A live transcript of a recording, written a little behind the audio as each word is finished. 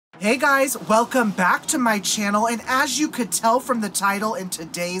Hey guys, welcome back to my channel, and as you could tell from the title in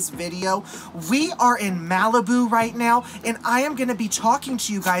today's video, we are in Malibu right now, and I am going to be talking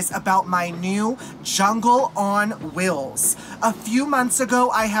to you guys about my new jungle on wheels. A few months ago,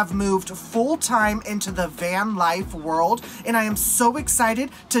 I have moved full-time into the van life world, and I am so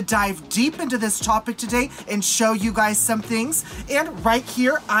excited to dive deep into this topic today and show you guys some things. And right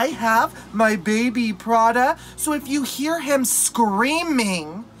here, I have my baby Prada, so if you hear him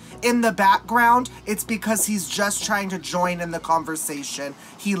screaming in the background, it's because he's just trying to join in the conversation.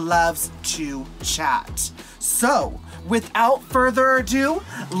 He loves to chat. So, without further ado,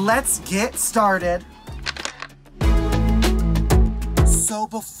 let's get started. So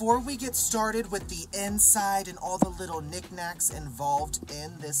before we get started with the inside and all the little knickknacks involved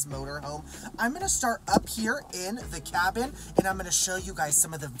in this motorhome, I'm going to start up here in the cabin and I'm going to show you guys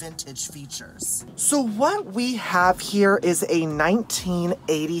some of the vintage features. So what we have here is a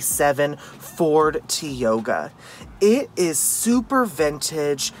 1987 Ford Tioga. It is super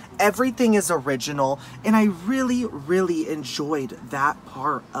vintage, everything is original, and I really enjoyed that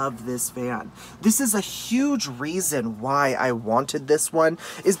part of this van. This is a huge reason why I wanted this one,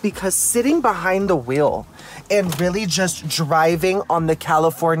 is because sitting behind the wheel and really just driving on the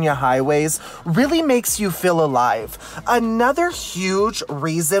California highways really makes you feel alive. Another huge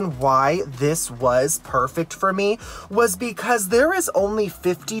reason why this was perfect for me was because there is only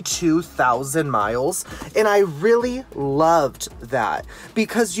 52,000 miles, and I really loved that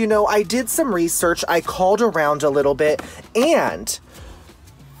because, you know, I did some research, I called around a little bit, and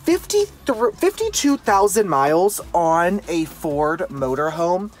 52,000 miles on a Ford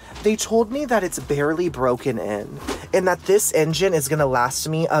motorhome, they told me that it's barely broken in and that this engine is gonna last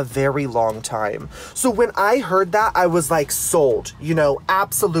me a very long time. So when I heard that, I was like sold, you know,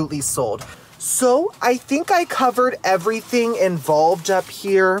 absolutely sold. So I think I covered everything involved up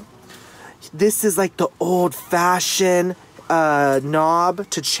here. This is like the old-fashioned knob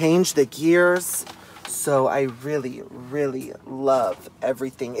to change the gears. So I really love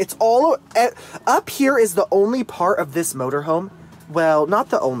everything. It's all up here is the only part of this motorhome. Well,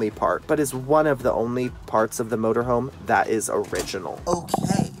 not the only part, but is one of the only parts of the motorhome that is original.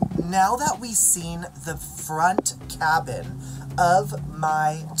 Okay, now that we've seen the front cabin of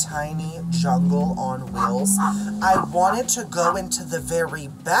my tiny jungle on wheels, I wanted to go into the very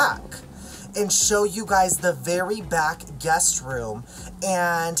back and show you guys the very back guest room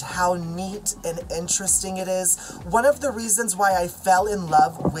and how neat and interesting it is. One of the reasons why I fell in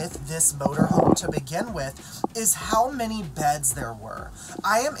love with this motorhome to begin with is how many beds there were.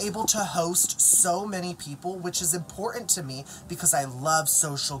 I am able to host so many people, which is important to me because I love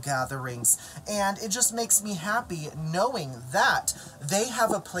social gatherings, and it just makes me happy knowing that they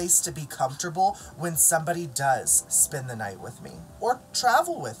have a place to be comfortable when somebody does spend the night with me or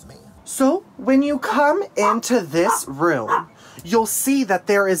travel with me. So when you come into this room, you'll see that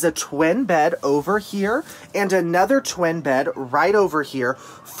there is a twin bed over here and another twin bed right over here,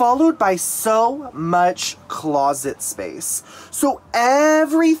 followed by so much closet space. So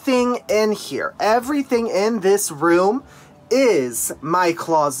everything in here, everything in this room is my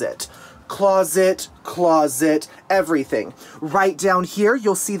closet. Closet, everything. Right down here,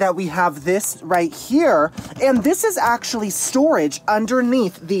 you'll see that we have this right here, and this is actually storage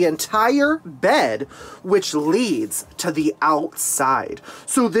underneath the entire bed, which leads to the outside.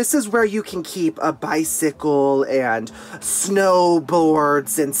 So this is where you can keep a bicycle and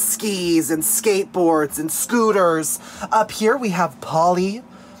snowboards and skis and skateboards and scooters. Up here, we have Polly.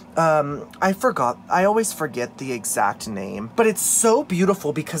 I always forget the exact name, but it's so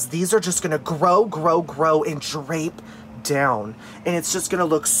beautiful because these are just gonna grow and drape down, and it's just gonna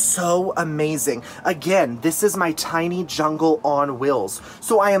look so amazing. Again, this is my tiny jungle on wheels,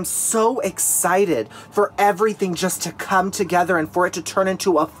 so I am so excited for everything just to come together and for it to turn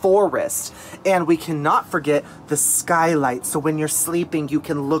into a forest. And we cannot forget the skylight, so when you're sleeping, you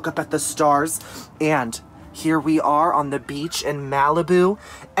can look up at the stars. And here we are on the beach in Malibu.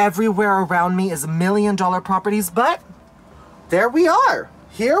 Everywhere around me is $1 million properties, but there we are.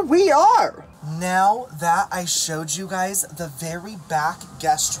 Here we are. Now that I showed you guys the very back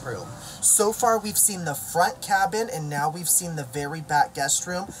guest room, so far we've seen the front cabin and now we've seen the very back guest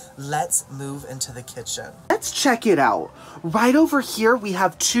room. Let's move into the kitchen. Let's check it out. Right over here we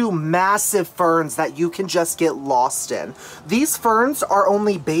have two massive ferns that you can just get lost in. These ferns are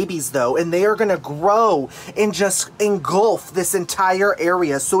only babies though, and they are gonna grow and just engulf this entire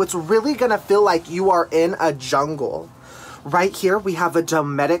area, so it's really gonna feel like you are in a jungle. Right here, we have a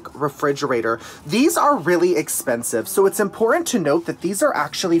Dometic refrigerator. These are really expensive, so it's important to note that these are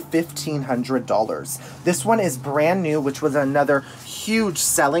actually $1,500. This one is brand new, which was another huge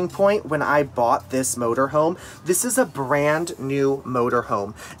selling point when I bought this motorhome. This is a brand new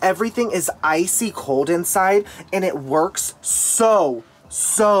motorhome. Everything is icy cold inside, and it works so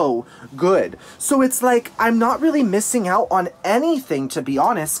good. So it's like I'm not really missing out on anything, to be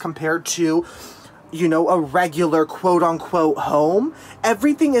honest, compared to, you know, a regular quote-unquote home.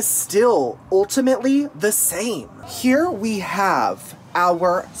 Everything is still ultimately the same. Here we have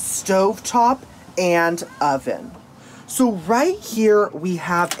our stovetop and oven. So right here we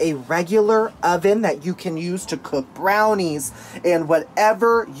have a regular oven that you can use to cook brownies and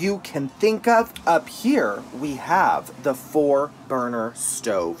whatever you can think of. Up here we have the 4-burner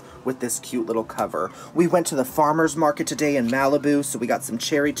stove with this cute little cover. We went to the farmer's market today in Malibu, so we got some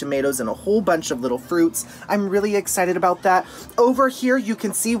cherry tomatoes and a whole bunch of little fruits. I'm really excited about that. Over here you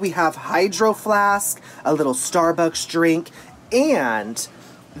can see we have hydro flask, a little Starbucks drink, and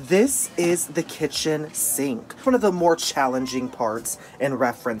this is the kitchen sink. One of the more challenging parts in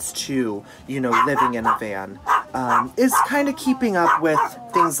reference to, you know, living in a van is kind of keeping up with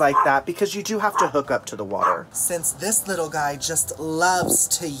things like that, because you do have to hook up to the water. Since this little guy just loves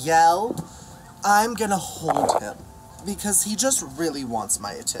to yell, I'm gonna hold him, because he just really wants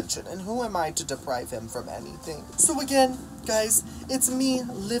my attention, and who am I to deprive him from anything? So again, guys, it's me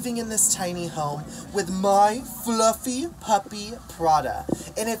living in this tiny home with my fluffy puppy Prada.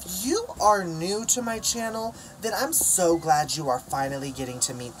 And if you are new to my channel, then I'm so glad you are finally getting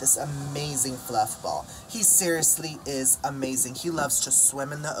to meet this amazing fluff ball. He seriously is amazing. He loves to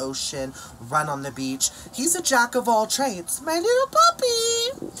swim in the ocean, run on the beach. He's a jack of all trades, my little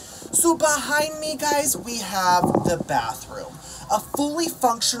puppy. So behind me, guys, we have the bathroom. A fully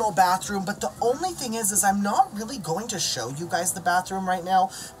functional bathroom, but the only thing is I'm not really going to show you guys the bathroom right now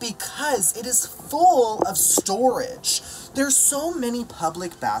because it is full of storage. There's so many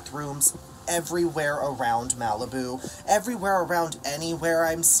public bathrooms everywhere around Malibu, everywhere around anywhere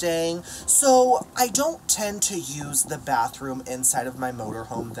I'm staying, so I don't tend to use the bathroom inside of my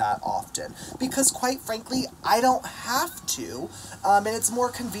motorhome that often, because quite frankly, I don't have to, and it's more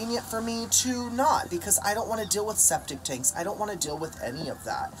convenient for me to not, because I don't want to deal with septic tanks, I don't want to deal with any of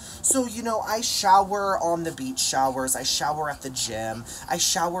that. So, you know, I shower on the beach showers, I shower at the gym, I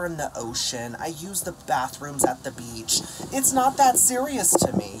shower in the ocean, I use the bathrooms at the beach. It's not that serious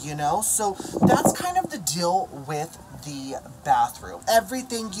to me, you know, so that's kind of the deal with the bathroom.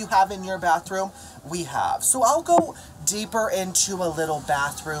 Everything you have in your bathroom, we have. So I'll go deeper into a little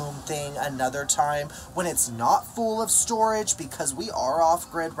bathroom thing another time when it's not full of storage, because we are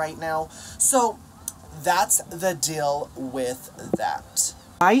off-grid right now. So that's the deal with that.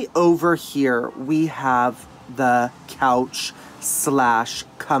 Right over here, we have the couch slash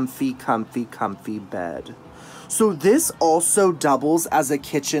comfy bed. So this also doubles as a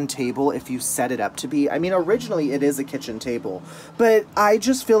kitchen table if you set it up to be. I mean, originally it is a kitchen table, but I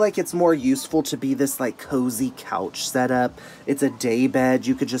just feel like it's more useful to be this like cozy couch setup. It's a day bed.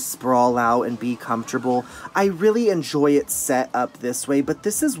 You could just sprawl out and be comfortable. I really enjoy it set up this way, but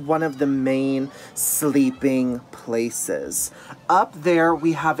this is one of the main sleeping places. Up there,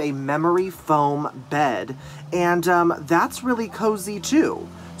 we have a memory foam bed, and that's really cozy too.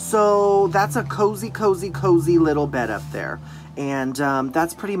 So that's a cozy little bed up there. And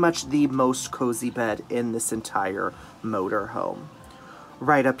that's pretty much the most cozy bed in this entire motorhome.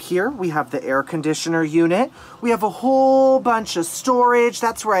 Right up here, we have the air conditioner unit. We have a whole bunch of storage.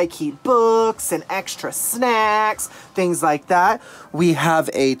 That's where I keep books and extra snacks, things like that. We have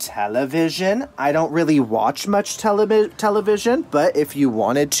a television. I don't really watch much television, but if you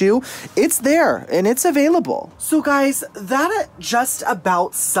wanted to, it's there and it's available. So guys, that just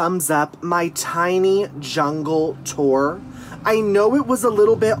about sums up my tiny jungle tour. I know it was a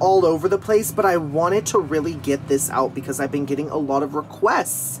little bit all over the place, but I wanted to really get this out because I've been getting a lot of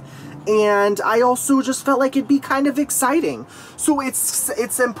requests. And I also just felt like it'd be kind of exciting. So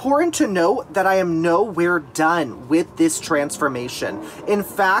it's important to note that I am nowhere done with this transformation. In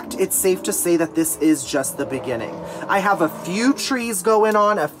fact, it's safe to say that this is just the beginning. I have a few trees going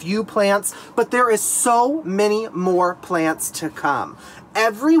on, a few plants, but there is so many more plants to come.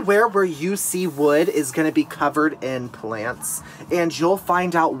 Everywhere where you see wood is going to be covered in plants, and you'll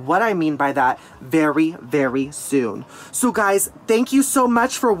find out what I mean by that very, very soon. So guys, thank you so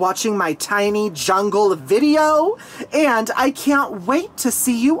much for watching my tiny jungle video, and I can't wait to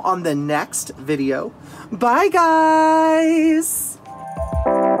see you on the next video. Bye guys!